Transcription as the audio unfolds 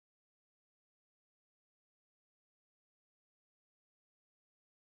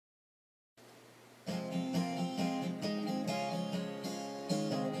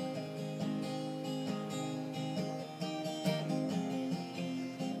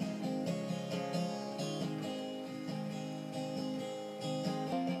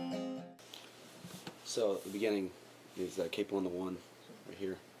So at the beginning is capo on the 1 right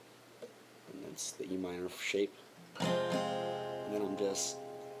here, and that's the E minor shape. And then I'm just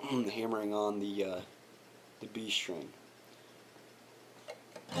hammering on the B string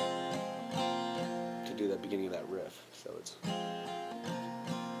to do that beginning of that riff. So it's,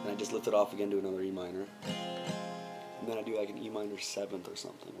 and I just lift it off again to another E minor, and then I do like an E minor 7th or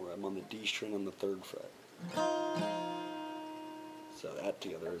something, where I'm on the D string on the 3rd fret. So that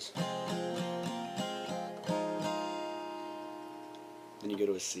together is. Then you go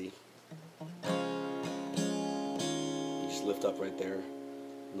to a C. You just lift up right there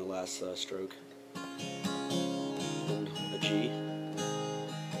in the last stroke. And a G.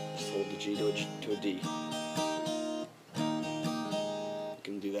 Just hold the G to a D. You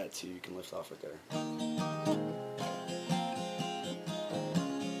can do that too. You can lift off right there.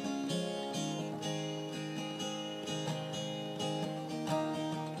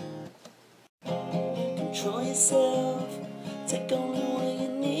 Control yourself.